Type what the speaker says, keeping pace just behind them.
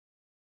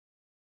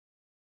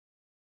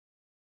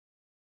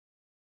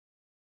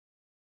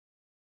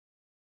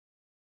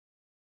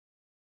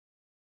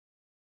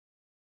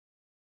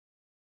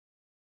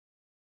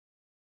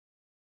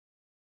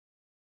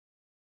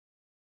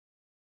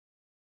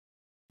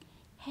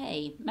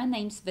Hey, my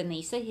name's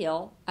Vennessia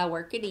Hill. I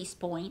work at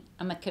Eastpointe.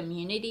 I'm a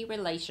community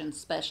relations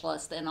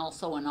specialist and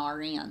also an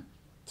RN.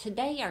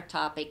 Today, our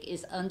topic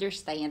is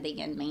understanding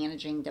and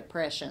managing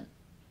depression.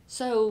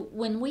 So,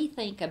 when we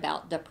think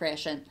about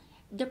depression,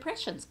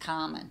 depression's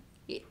common,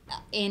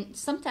 and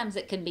sometimes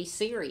it can be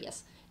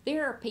serious.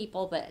 There are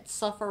people that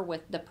suffer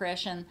with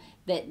depression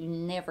that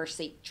never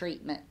seek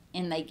treatment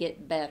and they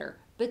get better.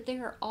 But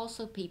there are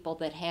also people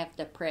that have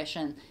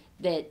depression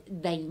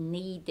that they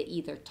need to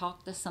either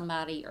talk to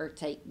somebody or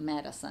take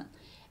medicine.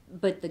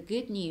 But the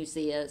good news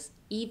is,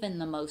 even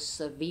the most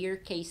severe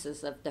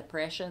cases of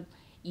depression,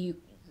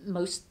 you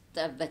most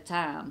of the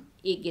time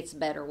it gets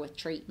better with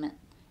treatment.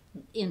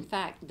 In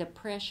fact,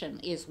 depression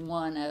is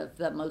one of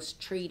the most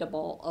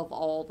treatable of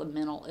all the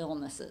mental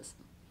illnesses.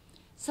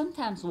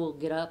 Sometimes we'll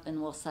get up and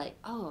we'll say,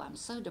 "Oh, I'm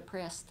so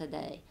depressed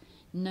today."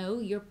 No,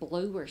 you're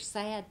blue or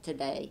sad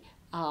today,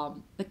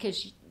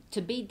 because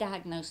to be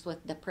diagnosed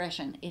with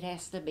depression, it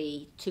has to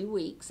be 2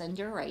 weeks in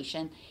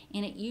duration,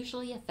 and it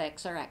usually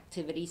affects our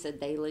activities of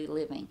daily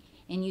living.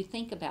 And you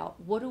think about,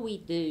 what do we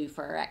do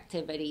for our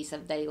activities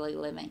of daily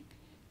living?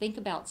 Think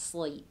about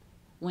sleep.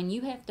 When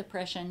you have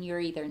depression, you're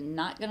either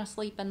not going to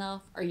sleep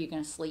enough or you're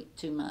going to sleep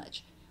too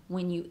much.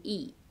 When you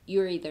eat,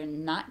 you're either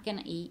not going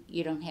to eat,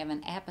 you don't have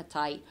an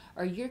appetite,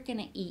 or you're going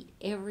to eat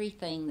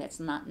everything that's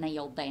not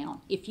nailed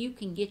down. If you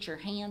can get your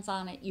hands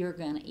on it, you're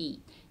going to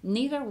eat.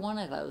 Neither one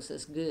of those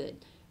is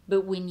good.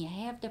 But when you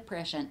have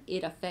depression,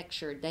 it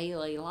affects your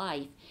daily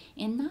life.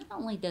 And not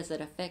only does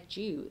it affect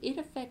you, it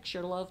affects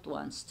your loved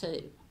ones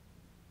too.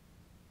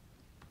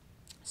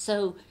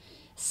 So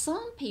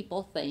some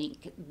people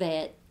think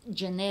that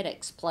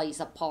genetics plays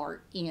a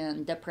part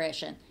in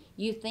depression.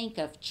 You think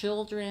of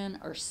children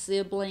or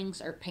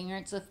siblings or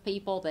parents of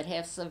people that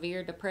have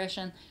severe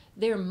depression,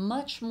 they're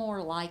much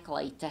more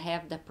likely to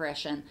have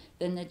depression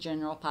than the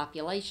general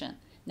population.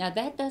 Now,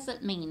 that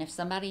doesn't mean if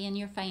somebody in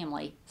your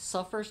family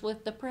suffers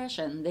with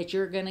depression that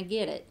you're going to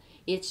get it.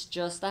 It's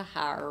just a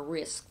higher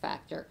risk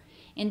factor.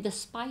 And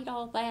despite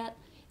all that,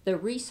 the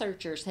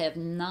researchers have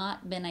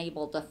not been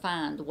able to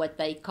find what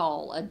they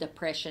call a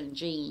depression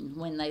gene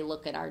when they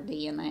look at our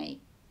DNA.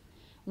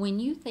 When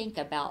you think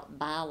about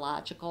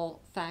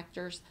biological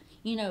factors,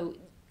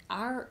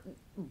 our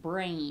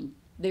brain,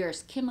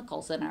 there's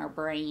chemicals in our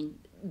brain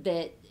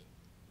that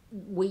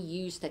we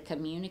use to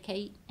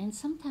communicate, and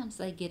sometimes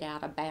they get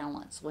out of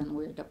balance when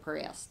we're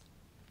depressed.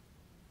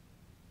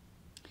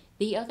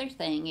 The other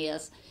thing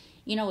is,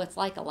 it's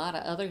like a lot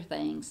of other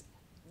things.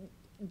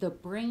 The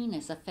brain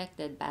is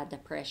affected by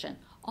depression.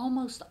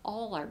 Almost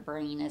all our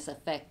brain is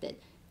affected.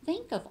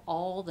 Think of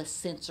all the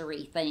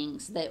sensory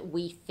things that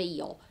we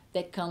feel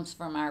that comes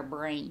from our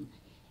brain.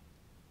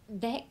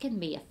 That can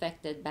be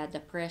affected by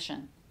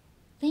depression.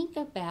 Think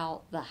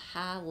about the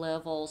high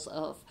levels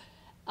of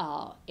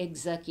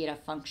executive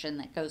function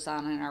that goes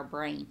on in our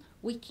brain.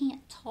 We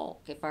can't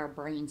talk if our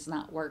brain's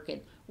not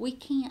working. We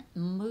can't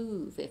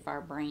move if our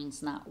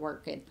brain's not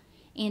working.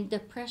 And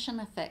depression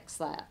affects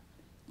that.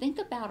 Think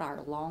about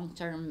our long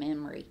term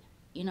memory.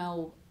 You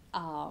know,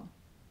 uh,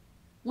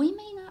 we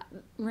may not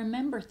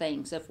remember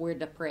things if we're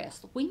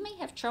depressed. We may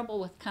have trouble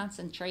with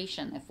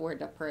concentration if we're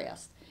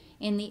depressed.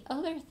 And the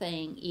other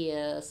thing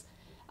is,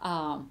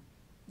 um,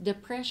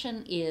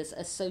 depression is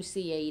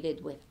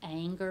associated with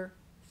anger,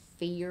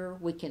 fear.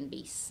 We can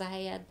be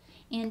sad.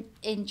 And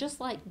just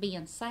like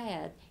being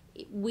sad,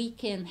 we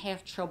can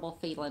have trouble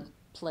feeling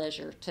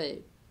pleasure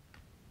too.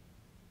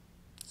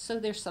 So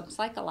there's some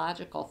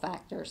psychological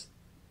factors.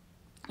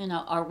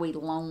 Are we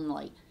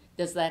lonely?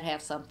 Does that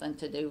have something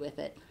to do with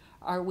it?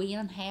 Are we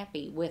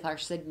unhappy with our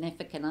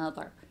significant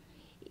other?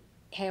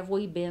 Have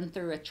we been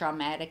through a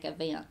traumatic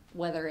event,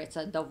 whether it's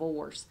a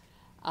divorce,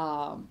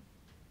 um,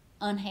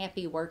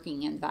 unhappy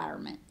working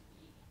environment?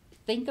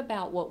 Think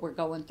about what we're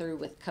going through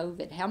with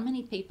COVID. How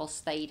many people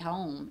stayed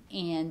home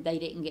and they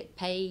didn't get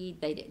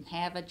paid, they didn't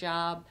have a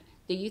job?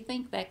 Do you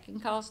think that can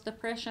cause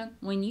depression?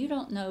 When you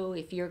don't know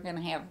if you're going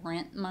to have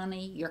rent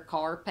money, your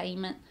car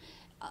payment,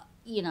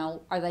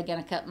 are they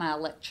going to cut my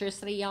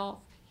electricity off?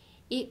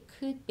 It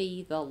could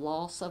be the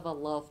loss of a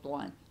loved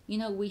one.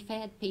 We've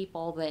had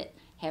people that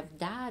have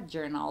died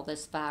during all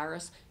this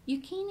virus. You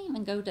can't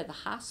even go to the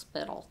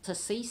hospital to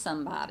see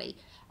somebody.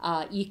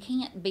 You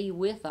can't be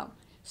with them.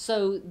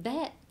 So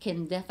that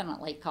can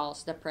definitely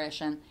cause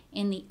depression.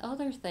 And the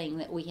other thing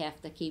that we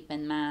have to keep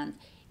in mind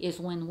is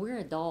when we're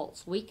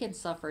adults, we can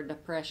suffer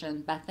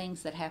depression by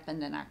things that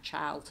happened in our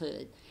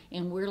childhood.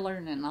 And we're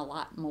learning a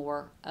lot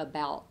more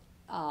about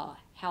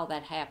how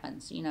that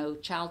happens.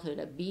 Childhood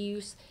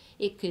abuse,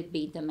 it could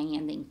be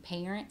demanding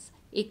parents.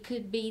 It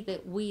could be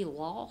that we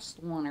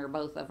lost one or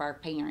both of our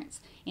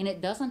parents. And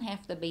it doesn't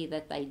have to be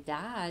that they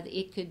died,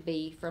 it could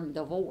be from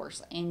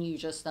divorce and you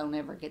just don't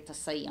ever get to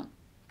see them.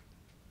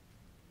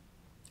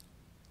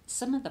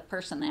 Some of the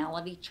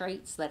personality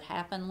traits that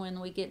happen when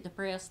we get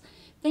depressed,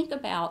 think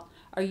about,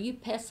 are you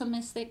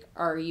pessimistic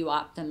or are you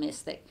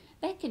optimistic?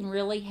 That can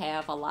really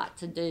have a lot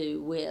to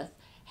do with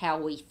how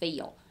we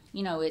feel.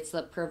 It's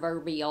the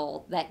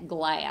proverbial, that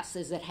glass,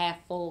 is it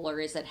half full or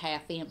is it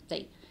half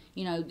empty?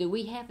 Do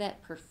we have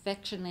that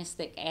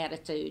perfectionistic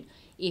attitude?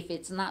 If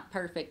it's not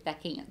perfect, I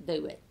can't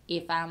do it.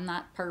 If I'm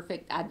not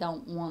perfect, I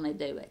don't want to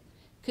do it.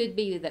 Could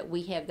be that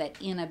we have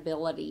that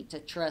inability to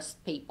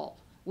trust people.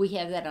 We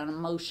have that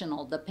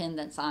emotional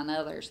dependence on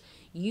others.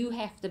 You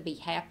have to be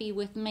happy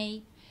with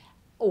me,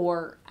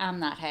 or I'm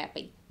not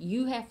happy.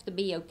 You have to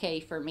be okay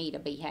for me to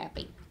be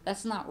happy.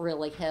 That's not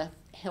really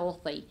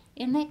healthy,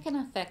 and that can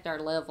affect our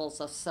levels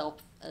of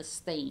self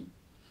esteem.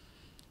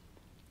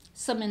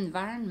 Some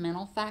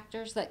environmental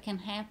factors that can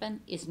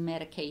happen is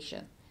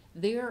medication.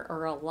 There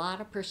are a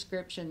lot of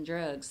prescription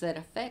drugs that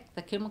affect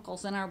the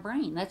chemicals in our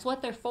brain. That's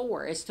what they're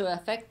for, is to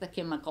affect the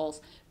chemicals,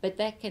 but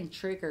that can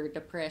trigger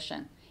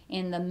depression.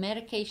 And the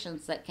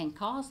medications that can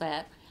cause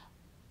that,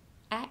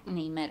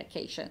 acne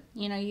medication.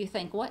 You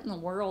think, what in the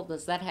world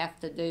does that have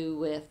to do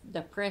with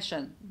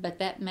depression? But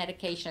that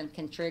medication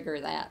can trigger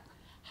that.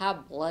 High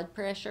blood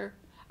pressure,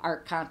 our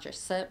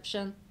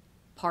contraception,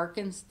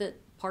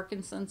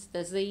 Parkinson's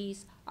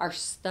disease, our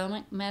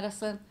stomach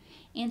medicine.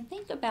 And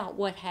think about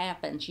what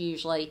happens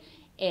usually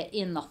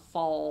in the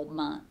fall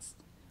months.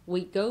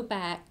 We go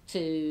back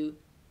to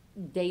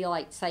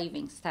daylight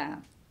savings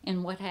time.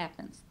 And what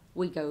happens?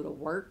 We go to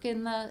work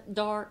in the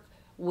dark.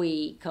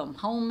 We come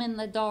home in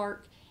the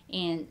dark.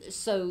 And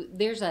so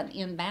there's an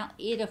imbalance.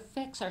 It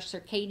affects our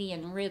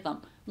circadian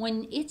rhythm.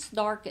 When it's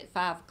dark at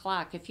 5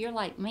 o'clock, if you're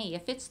like me,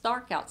 if it's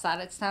dark outside,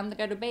 it's time to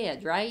go to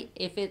bed, right?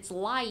 If it's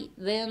light,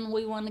 then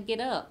we want to get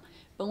up.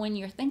 But when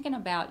you're thinking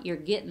about you're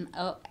getting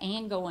up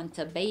and going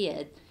to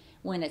bed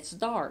when it's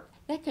dark,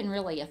 that can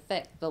really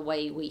affect the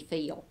way we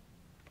feel.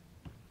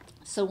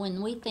 So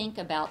when we think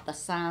about the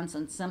signs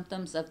and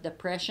symptoms of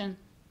depression,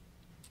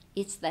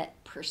 it's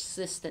that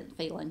persistent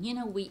feeling.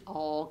 We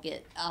all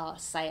get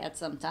sad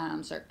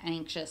sometimes or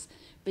anxious,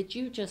 but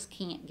you just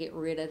can't get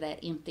rid of that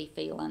empty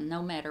feeling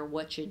no matter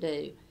what you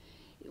do.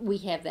 We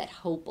have that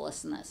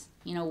hopelessness.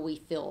 We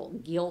feel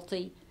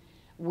guilty.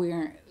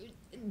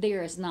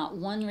 There is not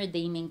one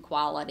redeeming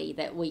quality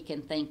that we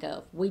can think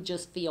of. We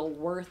just feel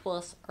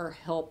worthless or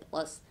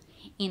helpless.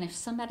 And if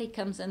somebody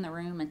comes in the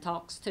room and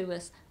talks to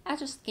us, I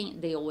just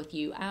can't deal with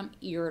you. I'm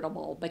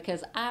irritable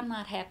because I'm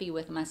not happy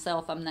with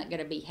myself. I'm not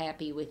going to be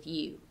happy with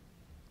you.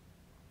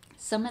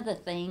 Some of the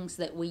things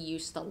that we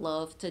used to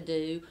love to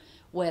do,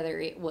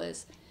 whether it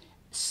was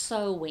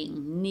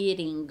sewing,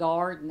 knitting,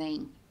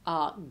 gardening,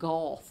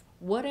 golf,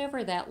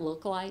 whatever that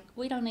looked like,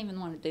 we don't even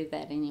want to do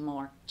that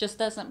anymore. Just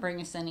doesn't bring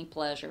us any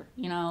pleasure.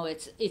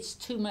 It's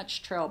too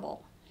much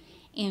trouble.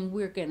 And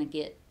we're going to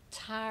get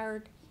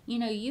tired.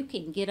 You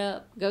can get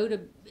up, go to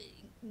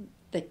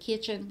the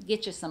kitchen,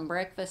 get you some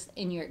breakfast,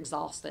 and you're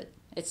exhausted.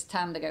 It's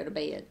time to go to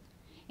bed.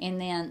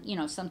 And then,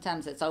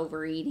 sometimes it's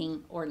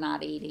overeating or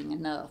not eating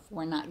enough.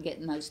 We're not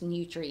getting those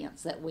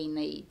nutrients that we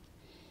need.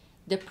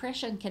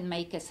 Depression can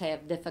make us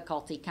have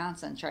difficulty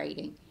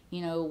concentrating.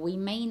 We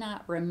may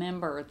not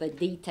remember the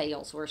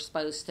details we're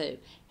supposed to.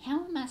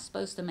 How am I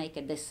supposed to make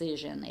a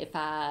decision if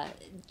I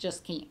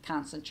just can't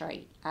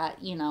concentrate? I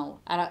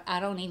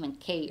don't even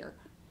care.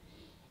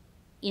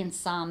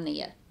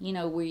 Insomnia.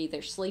 We're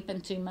either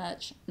sleeping too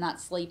much, not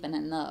sleeping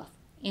enough.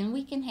 And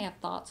we can have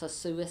thoughts of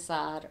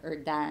suicide or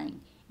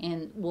dying.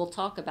 And we'll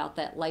talk about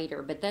that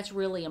later, but that's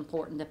really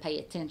important to pay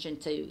attention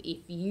to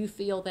if you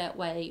feel that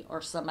way or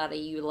somebody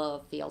you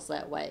love feels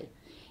that way.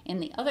 And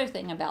the other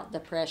thing about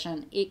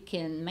depression, it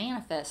can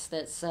manifest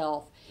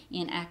itself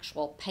in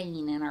actual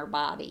pain in our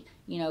body.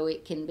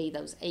 It can be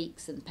those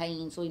aches and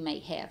pains. We may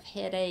have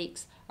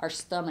headaches. Our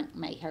stomach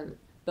may hurt.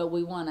 But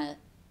we want to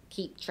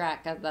keep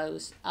track of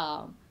those,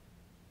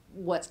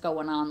 what's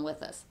going on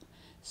with us.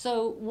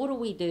 So what do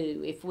we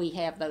do if we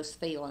have those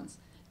feelings?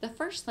 The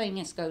first thing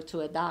is go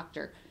to a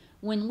doctor.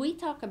 When we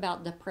talk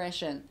about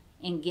depression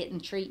and getting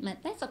treatment,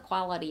 that's a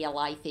quality of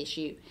life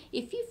issue.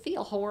 If you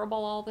feel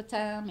horrible all the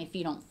time, if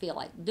you don't feel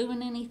like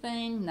doing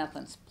anything,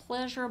 nothing's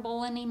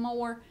pleasurable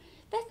anymore,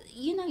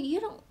 you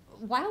don't,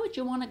 why would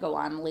you want to go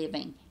on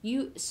living?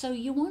 So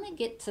you want to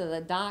get to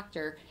the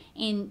doctor,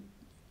 and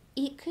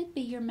it could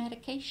be your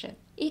medication.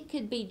 It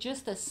could be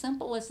just as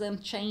simple as them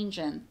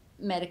changing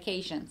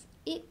medications.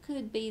 It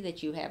could be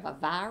that you have a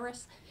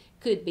virus,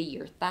 could be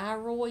your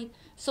thyroid.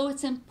 So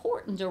it's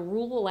important to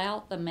rule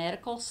out the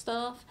medical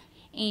stuff,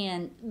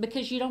 and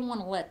because you don't want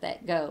to let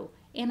that go.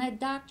 And a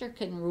doctor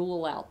can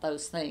rule out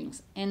those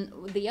things. And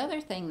the other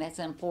thing that's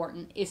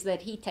important is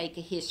that he take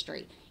a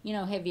history.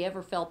 Have you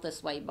ever felt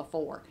this way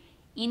before?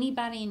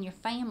 Anybody in your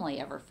family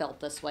ever felt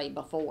this way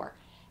before?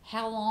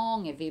 How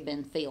long have you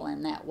been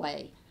feeling that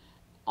way?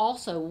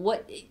 Also,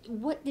 what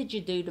did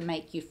you do to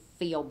make you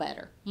feel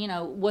better?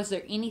 Was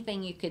there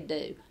anything you could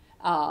do?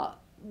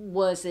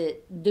 Was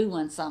it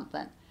doing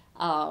something?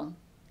 And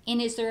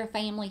is there a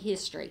family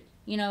history?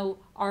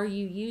 Are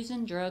you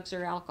using drugs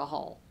or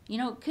alcohol?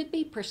 It could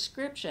be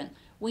prescription.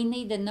 We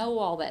need to know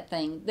all that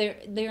thing.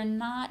 They're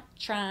not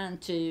trying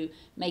to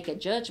make a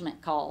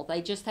judgment call.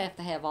 They just have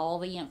to have all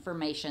the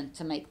information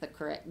to make the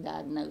correct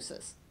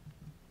diagnosis.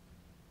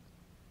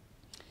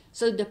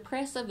 So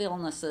depressive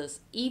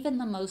illnesses, even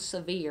the most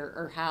severe,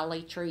 are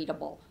highly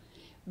treatable.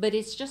 But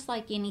it's just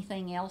like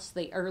anything else.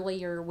 The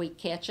earlier we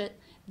catch it,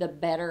 the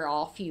better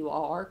off you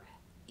are.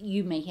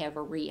 You may have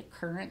a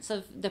reoccurrence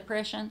of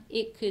depression.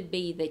 It could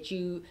be that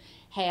you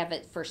have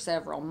it for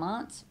several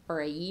months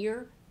or a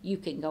year. You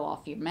can go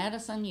off your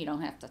medicine. You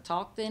don't have to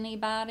talk to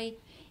anybody.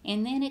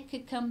 And then it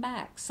could come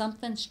back.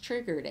 Something's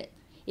triggered it.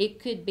 It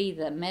could be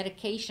the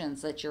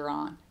medications that you're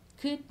on.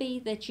 Could be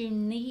that you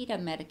need a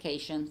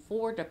medication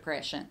for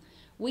depression.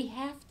 We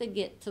have to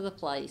get to the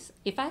place.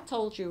 If I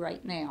told you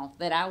right now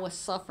that I was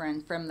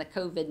suffering from the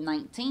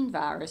COVID-19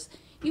 virus,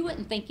 you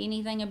wouldn't think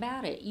anything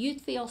about it.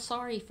 You'd feel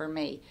sorry for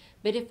me.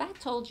 But if I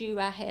told you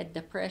I had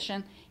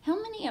depression,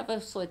 how many of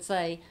us would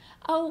say,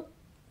 oh,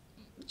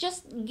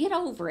 just get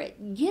over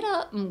it. Get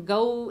up and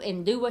go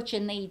and do what you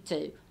need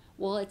to.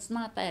 Well, it's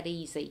not that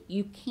easy.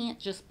 You can't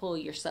just pull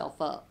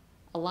yourself up.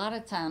 A lot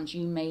of times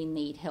you may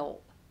need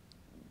help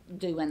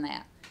doing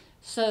that.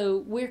 So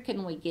where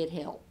can we get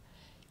help?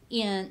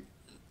 In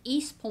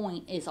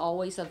Eastpointe is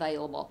always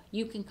available.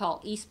 You can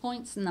call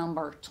Eastpointe's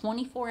number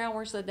 24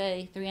 hours a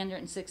day,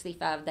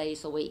 365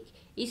 days a week.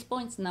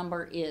 Eastpointe's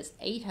number is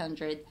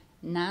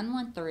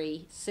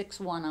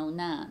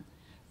 800-913-6109.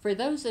 For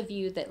those of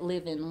you that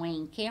live in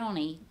Wayne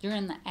County,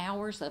 during the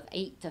hours of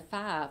 8 to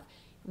 5,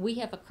 we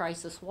have a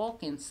crisis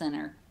walk-in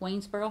center,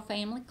 Waynesboro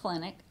Family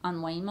Clinic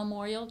on Wayne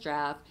Memorial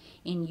Drive,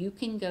 and you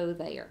can go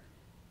there.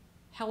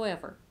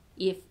 However,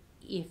 if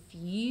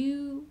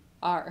you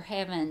are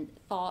having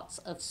thoughts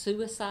of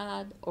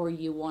suicide, or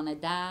you want to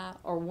die,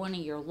 or one of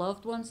your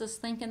loved ones is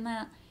thinking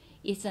that,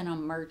 it's an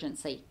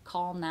emergency.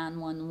 Call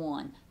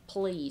 911.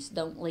 Please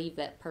don't leave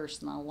that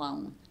person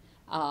alone.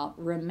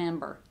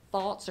 Remember,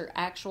 thoughts or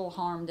actual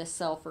harm to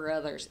self or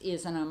others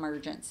is an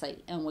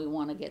emergency, and we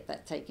want to get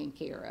that taken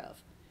care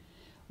of.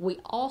 We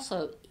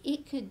also,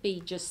 it could be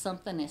just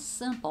something as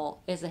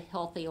simple as a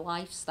healthy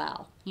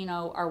lifestyle.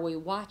 Are we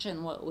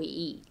watching what we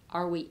eat?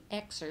 Are we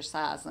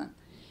exercising?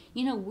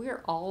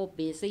 We're all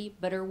busy,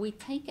 but are we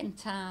taking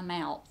time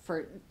out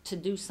to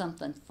do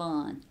something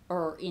fun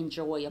or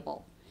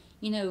enjoyable?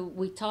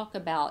 We talk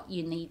about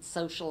you need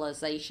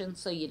socialization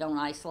so you don't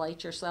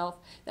isolate yourself.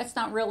 That's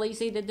not real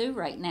easy to do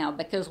right now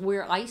because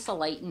we're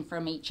isolating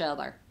from each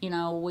other.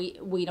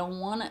 We don't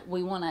want it.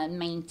 We want to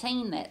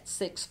maintain that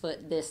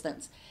 6-foot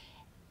distance.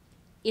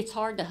 It's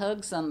hard to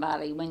hug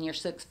somebody when you're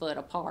 6 foot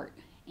apart,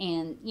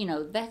 and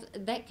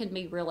that can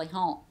be really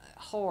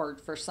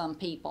hard for some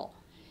people.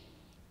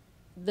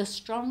 The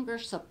stronger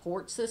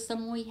support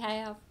system we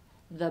have,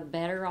 the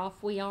better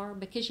off we are,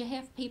 because you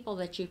have people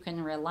that you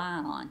can rely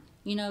on.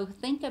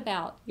 Think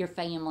about your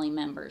family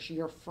members,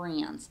 your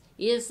friends.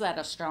 Is that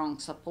a strong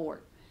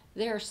support?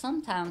 There are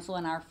some times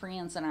when our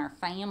friends and our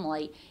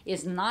family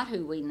is not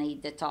who we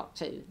need to talk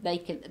to.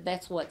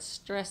 That's what's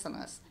stressing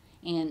us.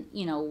 And,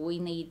 we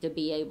need to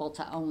be able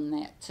to own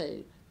that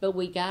too. But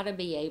we got to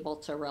be able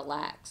to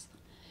relax.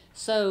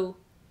 So,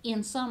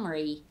 in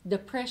summary,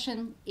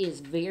 depression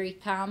is very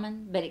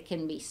common, but it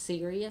can be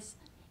serious.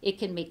 It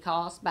can be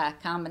caused by a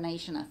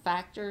combination of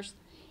factors,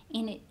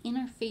 and it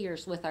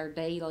interferes with our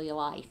daily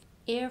life,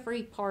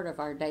 every part of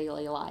our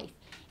daily life.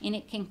 And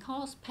it can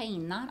cause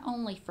pain not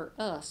only for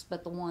us,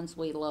 but the ones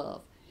we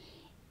love.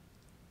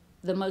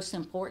 The most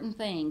important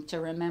thing to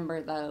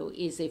remember, though,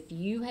 is if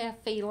you have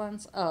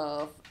feelings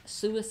of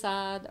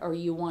suicide, or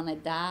you want to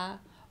die,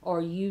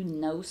 or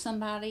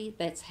somebody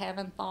that's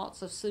having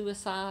thoughts of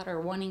suicide or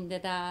wanting to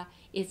die,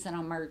 it's an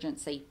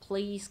emergency.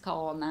 Please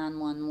call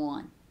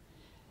 911.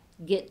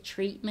 Get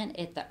treatment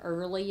at the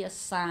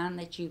earliest sign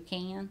that you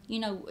can.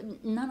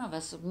 None of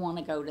us want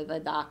to go to the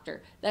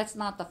doctor. That's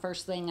not the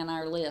first thing on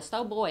our list.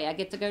 Oh boy, I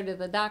get to go to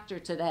the doctor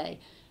today.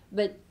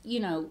 But,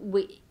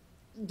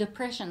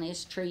 depression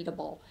is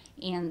treatable,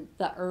 and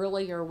the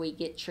earlier we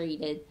get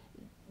treated,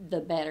 the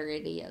better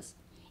it is.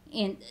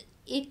 And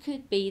it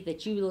could be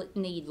that you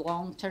need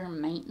long-term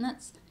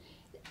maintenance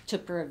to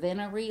prevent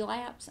a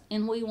relapse,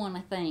 and we want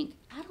to think,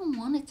 I don't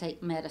want to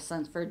take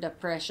medicine for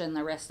depression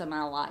the rest of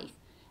my life.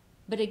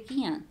 But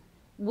again,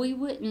 we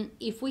wouldn't,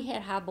 if we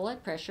had high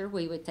blood pressure,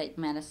 we would take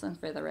medicine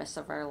for the rest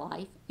of our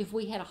life. If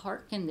we had a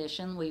heart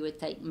condition, we would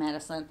take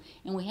medicine,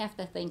 and we have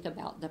to think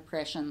about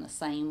depression the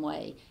same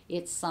way.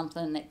 It's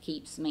something that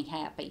keeps me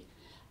happy.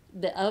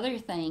 The other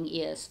thing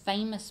is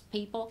famous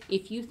people.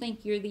 If you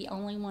think you're the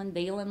only one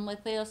dealing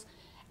with this,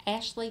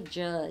 Ashley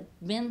Judd,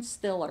 Ben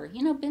Stiller.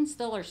 Ben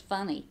Stiller's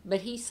funny,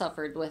 but he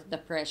suffered with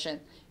depression.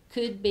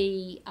 Could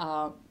be,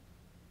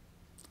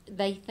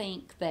 they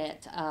think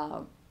that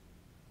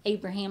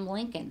Abraham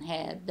Lincoln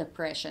had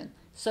depression.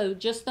 So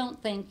just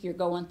don't think you're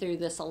going through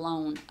this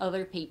alone.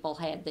 Other people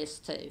had this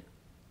too.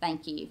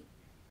 Thank you.